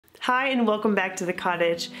Hi and welcome back to the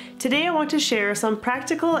cottage. Today I want to share some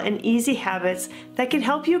practical and easy habits that can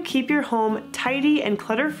help you keep your home tidy and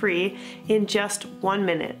clutter-free in just 1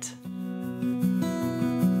 minute.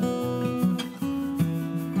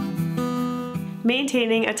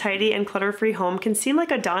 Maintaining a tidy and clutter-free home can seem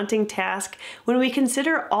like a daunting task when we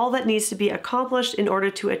consider all that needs to be accomplished in order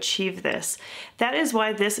to achieve this. That is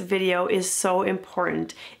why this video is so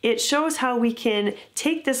important. It shows how we can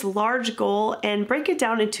take this large goal and break it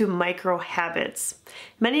down into micro habits.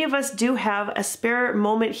 Many of us do have a spare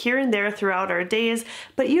moment here and there throughout our days,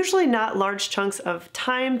 but usually not large chunks of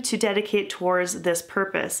time to dedicate towards this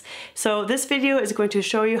purpose. So this video is going to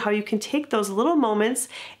show you how you can take those little moments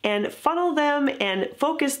and funnel them and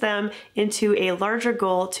focus them into a larger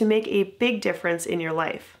goal to make a big difference in your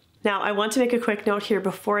life. Now, I want to make a quick note here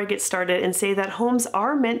before I get started and say that homes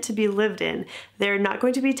are meant to be lived in. They're not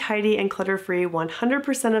going to be tidy and clutter-free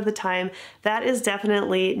 100% of the time. That is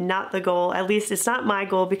definitely not the goal. At least it's not my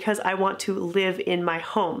goal because I want to live in my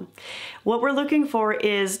home. What we're looking for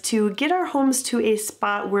is to get our homes to a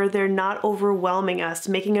spot where they're not overwhelming us,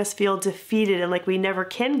 making us feel defeated and like we never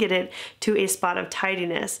can get it to a spot of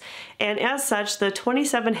tidiness. And as such, the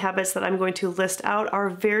 27 habits that I'm going to list out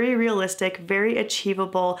are very realistic, very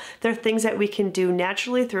achievable. They're things that we can do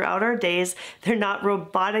naturally throughout our days. They're not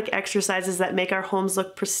robotic exercises that make our homes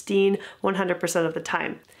look pristine 100% of the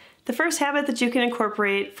time. The first habit that you can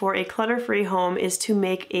incorporate for a clutter-free home is to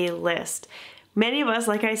make a list. Many of us,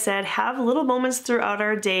 like I said, have little moments throughout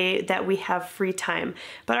our day that we have free time,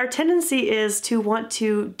 but our tendency is to want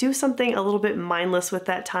to do something a little bit mindless with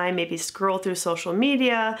that time, maybe scroll through social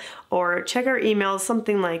media or check our emails,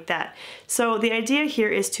 something like that. So the idea here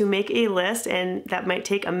is to make a list, and that might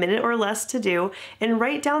take a minute or less to do, and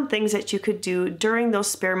write down things that you could do during those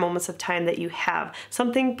spare moments of time that you have,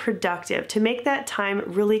 something productive to make that time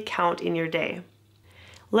really count in your day.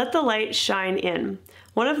 Let the light shine in.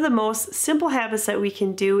 One of the most simple habits that we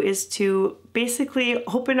can do is to basically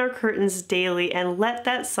open our curtains daily and let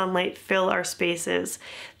that sunlight fill our spaces.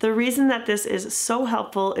 The reason that this is so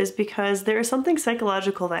helpful is because there is something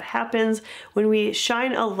psychological that happens when we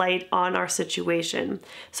shine a light on our situation.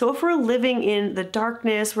 So if we're living in the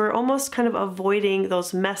darkness, we're almost kind of avoiding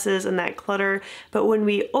those messes and that clutter, but when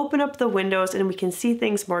we open up the windows and we can see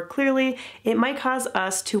things more clearly, it might cause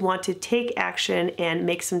us to want to take action and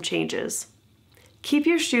make some changes. Keep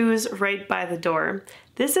your shoes right by the door.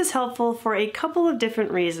 This is helpful for a couple of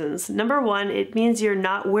different reasons. Number one, it means you're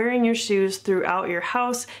not wearing your shoes throughout your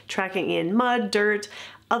house, tracking in mud, dirt,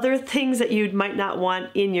 other things that you might not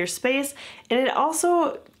want in your space, and it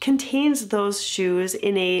also contains those shoes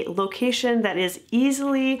in a location that is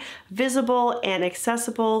easily visible and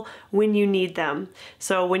accessible when you need them.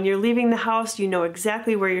 So when you're leaving the house, you know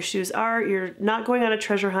exactly where your shoes are. You're not going on a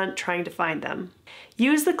treasure hunt trying to find them.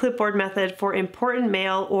 Use the clipboard method for important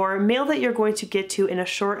mail or mail that you're going to get to in a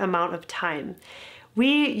short amount of time.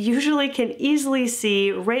 We usually can easily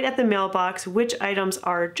see right at the mailbox which items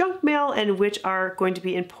are junk mail and which are going to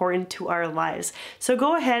be important to our lives. So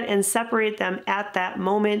go ahead and separate them at that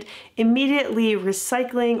moment, immediately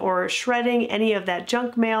recycling or shredding any of that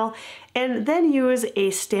junk mail, and then use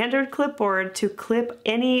a standard clipboard to clip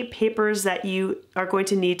any papers that you are going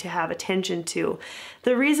to need to have attention to.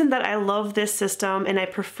 The reason that I love this system and I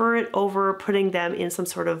prefer it over putting them in some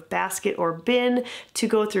sort of basket or bin to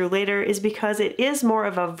go through later is because it is more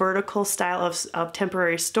of a vertical style of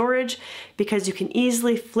temporary storage, because you can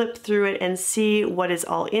easily flip through it and see what is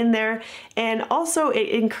all in there. And also it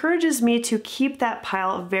encourages me to keep that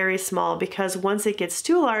pile very small, because once it gets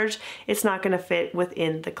too large, it's not going to fit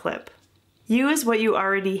within the clip. Use what you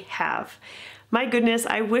already have. My goodness,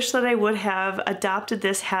 I wish that I would have adopted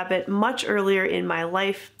this habit much earlier in my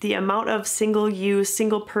life. The amount of single-use,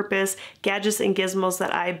 single-purpose gadgets and gizmos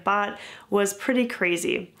that I bought was pretty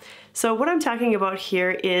crazy. So what I'm talking about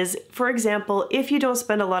here is, for example, if you don't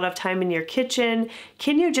spend a lot of time in your kitchen,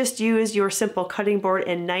 can you just use your simple cutting board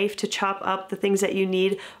and knife to chop up the things that you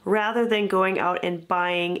need rather than going out and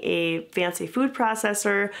buying a fancy food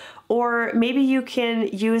processor? Or maybe you can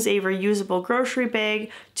use a reusable grocery bag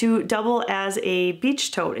to double as a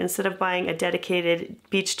beach tote instead of buying a dedicated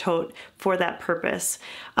beach tote for that purpose.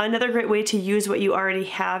 Another great way to use what you already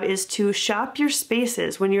have is to shop your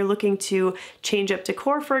spaces. When you're looking to change up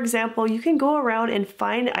decor, for example, you can go around and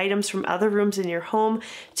find items from other rooms in your home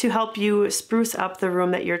to help you spruce up the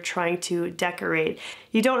room that you're trying to decorate.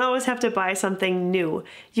 You don't always have to buy something new.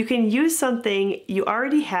 You can use something you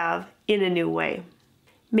already have in a new way.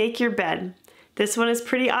 Make your bed. This one is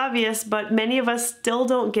pretty obvious, but many of us still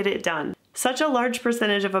don't get it done. Such a large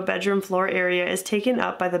percentage of a bedroom floor area is taken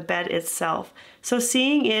up by the bed itself, so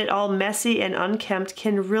seeing it all messy and unkempt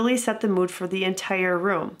can really set the mood for the entire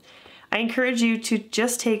room. I encourage you to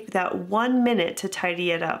just take that 1 minute to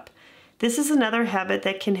tidy it up. This is another habit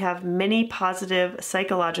that can have many positive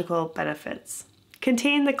psychological benefits.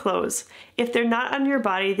 Contain the clothes. If they're not on your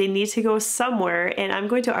body, they need to go somewhere, and I'm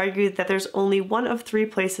going to argue that there's only one of 3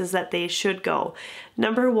 places that they should go.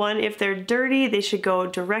 Number 1, if they're dirty, they should go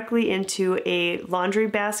directly into a laundry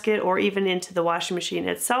basket or even into the washing machine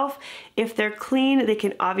itself. If they're clean, they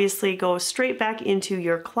can obviously go straight back into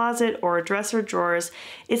your closet or dresser drawers.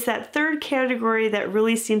 It's that third category that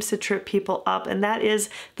really seems to trip people up, and that is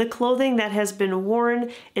the clothing that has been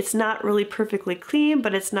worn. It's not really perfectly clean,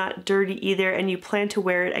 but it's not dirty either, and you plan to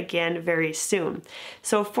wear it again very soon.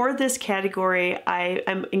 So for this category, I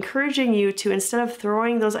am encouraging you to, instead of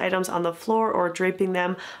throwing those items on the floor or draping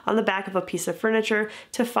them on the back of a piece of furniture,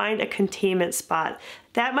 to find a containment spot.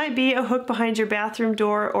 That might be a hook behind your bathroom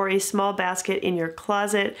door or a small basket in your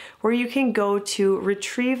closet where you can go to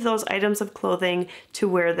retrieve those items of clothing to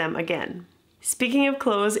wear them again. Speaking of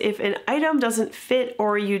clothes, if an item doesn't fit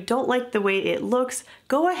or you don't like the way it looks,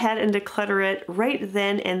 go ahead and declutter it right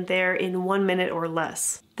then and there in 1 minute or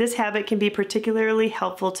less. This habit can be particularly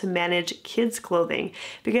helpful to manage kids' clothing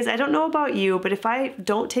because I don't know about you, but if I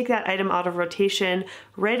don't take that item out of rotation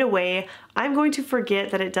right away, I'm going to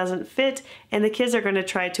forget that it doesn't fit and the kids are going to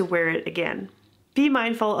try to wear it again. Be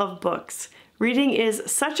mindful of books. Reading is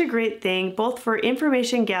such a great thing both for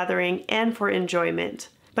information gathering and for enjoyment.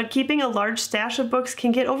 But keeping a large stash of books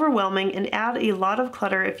can get overwhelming and add a lot of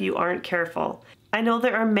clutter if you aren't careful. I know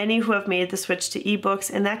there are many who have made the switch to ebooks,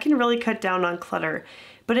 and that can really cut down on clutter.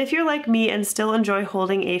 But if you're like me and still enjoy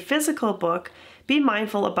holding a physical book, be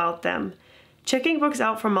mindful about them. Checking books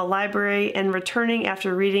out from a library and returning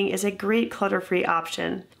after reading is a great clutter-free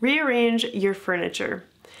option. Rearrange your furniture.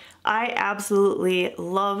 I absolutely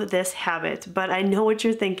love this habit, but I know what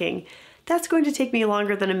you're thinking. That's going to take me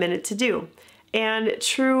longer than a minute to do. And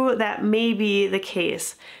true, that may be the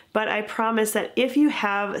case, but I promise that if you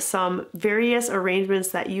have some various arrangements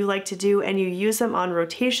that you like to do and you use them on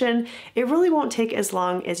rotation, it really won't take as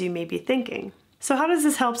long as you may be thinking. So how does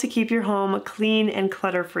this help to keep your home clean and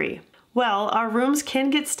clutter-free? Well, our rooms can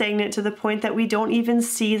get stagnant to the point that we don't even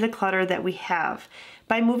see the clutter that we have.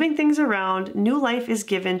 By moving things around, new life is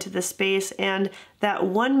given to the space, and that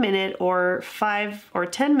 1 minute or 5 or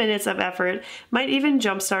 10 minutes of effort might even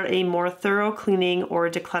jumpstart a more thorough cleaning or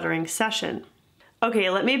decluttering session. Okay,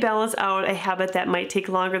 let me balance out a habit that might take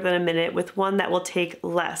longer than a minute with one that will take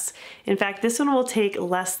less. In fact, this one will take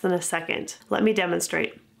less than a second. Let me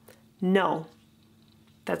demonstrate. No.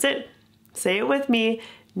 That's it. Say it with me.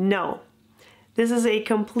 No. This is a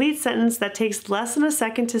complete sentence that takes less than a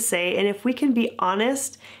second to say, and if we can be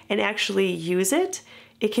honest and actually use it,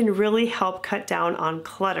 it can really help cut down on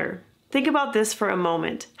clutter. Think about this for a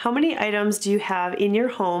moment. How many items do you have in your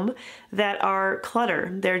home that are clutter?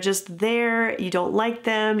 They're just there, you don't like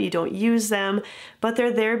them, you don't use them, but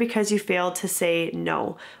they're there because you failed to say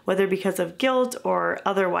no. Whether because of guilt or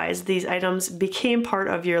otherwise, these items became part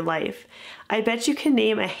of your life. I bet you can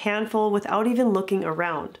name a handful without even looking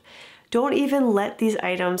around. Don't even let these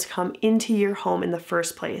items come into your home in the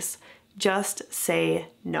first place. Just say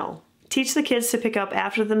no. Teach the kids to pick up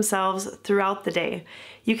after themselves throughout the day.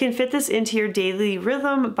 You can fit this into your daily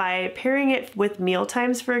rhythm by pairing it with meal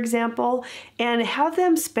times, for example, and have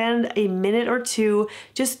them spend a minute or two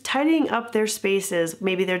just tidying up their spaces.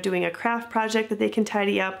 Maybe they're doing a craft project that they can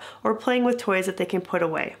tidy up or playing with toys that they can put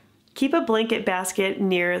away. Keep a blanket basket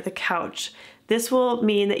near the couch. This will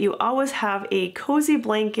mean that you always have a cozy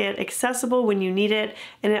blanket accessible when you need it,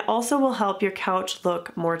 and it also will help your couch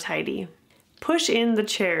look more tidy. Push in the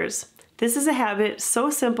chairs. This is a habit so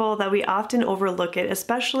simple that we often overlook it,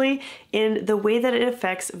 especially in the way that it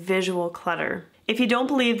affects visual clutter. If you don't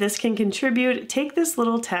believe this can contribute, take this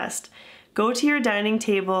little test. Go to your dining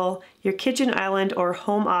table, your kitchen island, or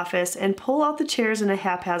home office and pull out the chairs in a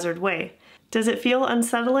haphazard way. Does it feel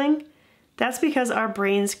unsettling? That's because our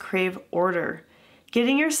brains crave order.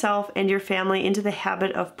 Getting yourself and your family into the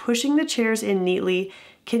habit of pushing the chairs in neatly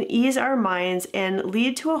can ease our minds and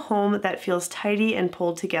lead to a home that feels tidy and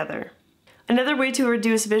pulled together. Another way to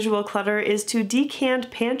reduce visual clutter is to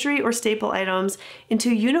decant pantry or staple items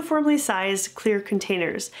into uniformly sized clear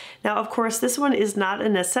containers. Now, of course, this one is not a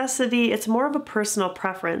necessity, it's more of a personal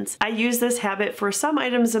preference. I use this habit for some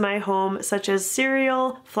items in my home, such as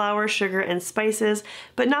cereal, flour, sugar, and spices,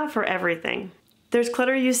 but not for everything. There's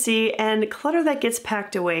clutter you see and clutter that gets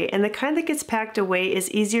packed away, and the kind that gets packed away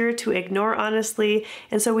is easier to ignore, honestly,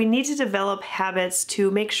 and so we need to develop habits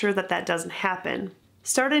to make sure that that doesn't happen.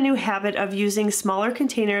 Start a new habit of using smaller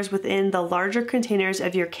containers within the larger containers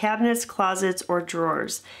of your cabinets, closets, or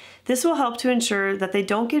drawers. This will help to ensure that they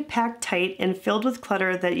don't get packed tight and filled with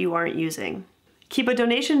clutter that you aren't using. Keep a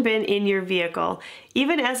donation bin in your vehicle.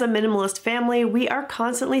 Even as a minimalist family, we are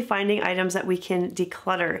constantly finding items that we can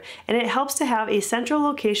declutter, and it helps to have a central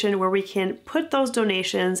location where we can put those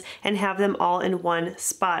donations and have them all in one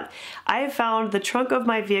spot. I have found the trunk of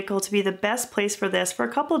my vehicle to be the best place for this for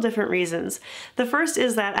a couple different reasons. The first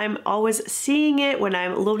is that I'm always seeing it when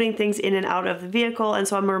I'm loading things in and out of the vehicle, and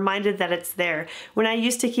so I'm reminded that it's there. When I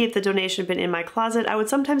used to keep the donation bin in my closet, I would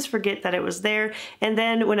sometimes forget that it was there, and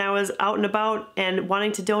then when I was out and about and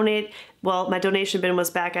wanting to donate, well, my donation bin was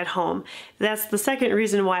back at home. That's the second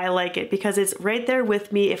reason why I like it, because it's right there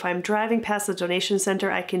with me. If I'm driving past the donation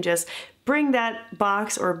center, I can just bring that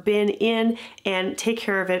box or bin in and take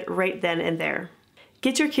care of it right then and there.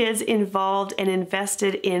 Get your kids involved and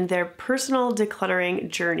invested in their personal decluttering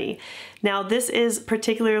journey. Now, this is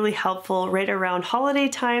particularly helpful right around holiday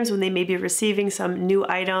times when they may be receiving some new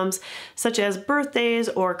items, such as birthdays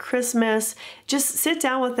or Christmas. Just sit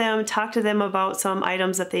down with them, talk to them about some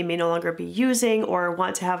items that they may no longer be using or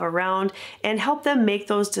want to have around, and help them make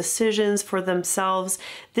those decisions for themselves.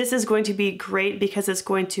 This is going to be great because it's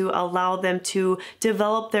going to allow them to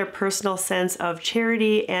develop their personal sense of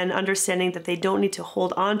charity and understanding that they don't need to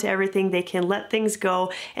hold on to everything. They can let things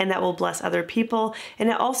go, and that will bless other people. And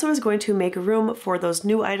it also is going to make room for those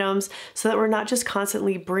new items so that we're not just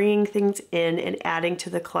constantly bringing things in and adding to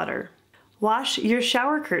the clutter. Wash your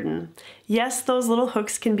shower curtain. Yes, those little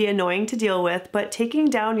hooks can be annoying to deal with, but taking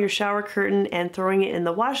down your shower curtain and throwing it in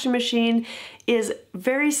the washing machine is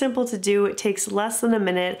very simple to do. It takes less than a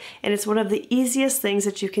minute, and it's one of the easiest things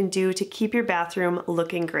that you can do to keep your bathroom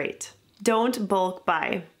looking great. Don't bulk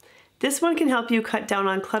buy. This one can help you cut down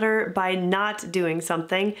on clutter by not doing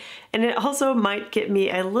something, and it also might get me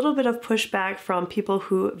a little bit of pushback from people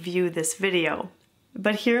who view this video.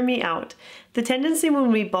 But hear me out. The tendency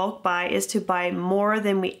when we bulk buy is to buy more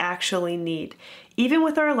than we actually need. Even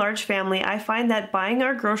with our large family, I find that buying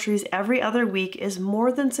our groceries every other week is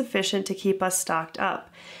more than sufficient to keep us stocked up.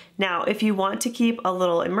 Now, if you want to keep a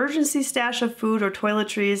little emergency stash of food or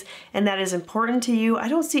toiletries, and that is important to you, I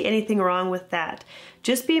don't see anything wrong with that.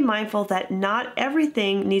 Just be mindful that not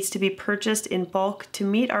everything needs to be purchased in bulk to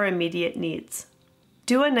meet our immediate needs.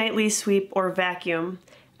 Do a nightly sweep or vacuum.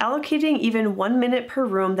 Allocating even 1 minute per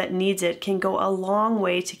room that needs it can go a long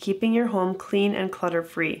way to keeping your home clean and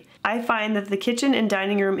clutter-free. I find that the kitchen and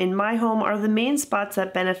dining room in my home are the main spots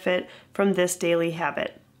that benefit from this daily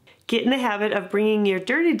habit. Get in the habit of bringing your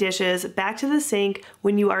dirty dishes back to the sink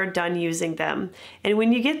when you are done using them. And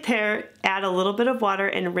when you get there, add a little bit of water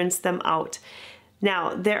and rinse them out.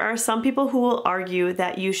 Now, there are some people who will argue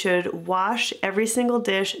that you should wash every single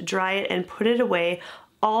dish, dry it, and put it away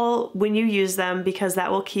all when you use them because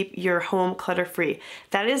that will keep your home clutter-free.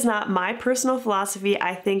 That is not my personal philosophy.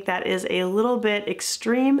 I think that is a little bit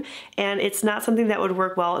extreme, and it's not something that would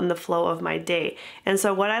work well in the flow of my day. And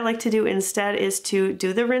so what I like to do instead is to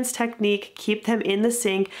do the rinse technique, keep them in the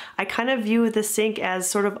sink. I kind of view the sink as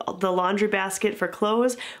sort of the laundry basket for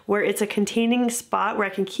clothes, where it's a containing spot where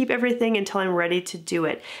I can keep everything until I'm ready to do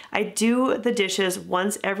it. I do the dishes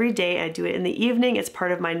once every day. I do it in the evening. It's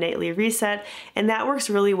part of my nightly reset, and that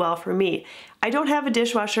works really well for me. I don't have a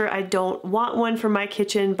dishwasher. I don't want one for my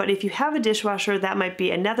kitchen, but if you have a dishwasher, that might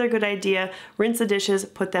be another good idea. Rinse the dishes,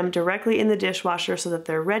 put them directly in the dishwasher so that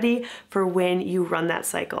they're ready for when you run that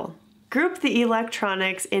cycle. Group the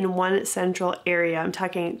electronics in one central area. I'm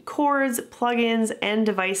talking cords, plugins, and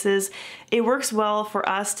devices. It works well for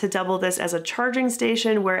us to double this as a charging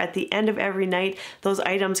station where at the end of every night, those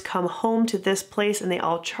items come home to this place and they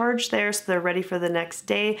all charge there so they're ready for the next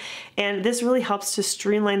day. And this really helps to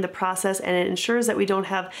streamline the process, and it ensures that we don't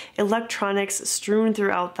have electronics strewn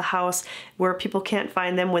throughout the house where people can't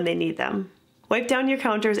find them when they need them. Wipe down your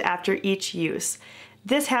counters after each use.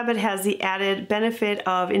 This habit has the added benefit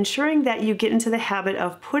of ensuring that you get into the habit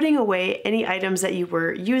of putting away any items that you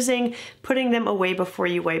were using, putting them away before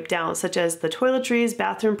you wipe down, such as the toiletries,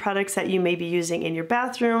 bathroom products that you may be using in your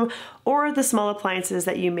bathroom, or the small appliances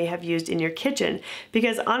that you may have used in your kitchen.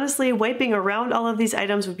 Because honestly, wiping around all of these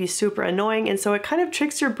items would be super annoying, and so it kind of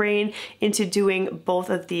tricks your brain into doing both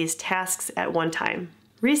of these tasks at one time.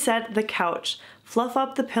 Reset the couch. Fluff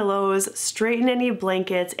up the pillows, straighten any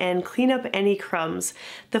blankets, and clean up any crumbs.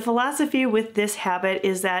 The philosophy with this habit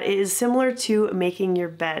is that it is similar to making your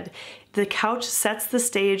bed. The couch sets the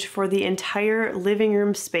stage for the entire living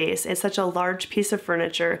room space. It's such a large piece of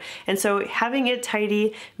furniture, and so having it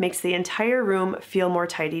tidy makes the entire room feel more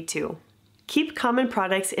tidy too. Keep common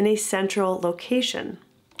products in a central location.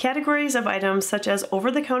 Categories of items such as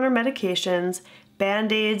over-the-counter medications,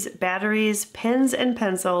 Band-Aids, batteries, pens, and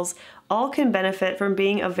pencils all can benefit from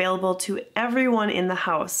being available to everyone in the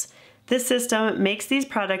house. This system makes these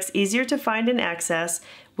products easier to find and access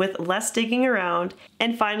with less digging around.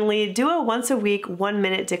 And finally, do a once a week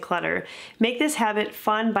 1-minute declutter. Make this habit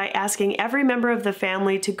fun by asking every member of the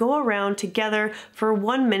family to go around together for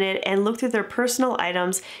 1 minute and look through their personal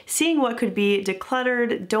items, seeing what could be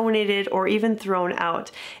decluttered, donated, or even thrown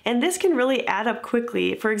out. And this can really add up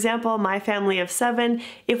quickly. For example, my family of 7,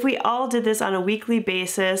 if we all did this on a weekly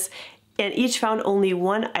basis, and each found only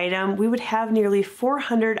one item, we would have nearly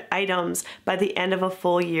 400 items by the end of a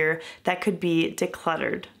full year that could be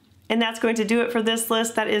decluttered. And that's going to do it for this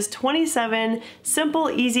list. That is 27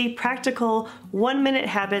 simple, easy, practical 1-minute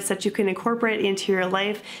habits that you can incorporate into your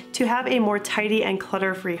life to have a more tidy and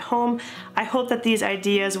clutter-free home. I hope that these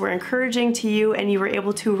ideas were encouraging to you and you were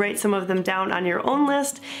able to write some of them down on your own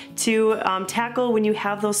list to tackle when you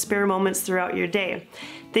have those spare moments throughout your day.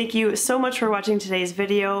 Thank you so much for watching today's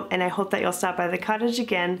video, and I hope that you'll stop by the cottage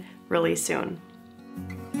again really soon.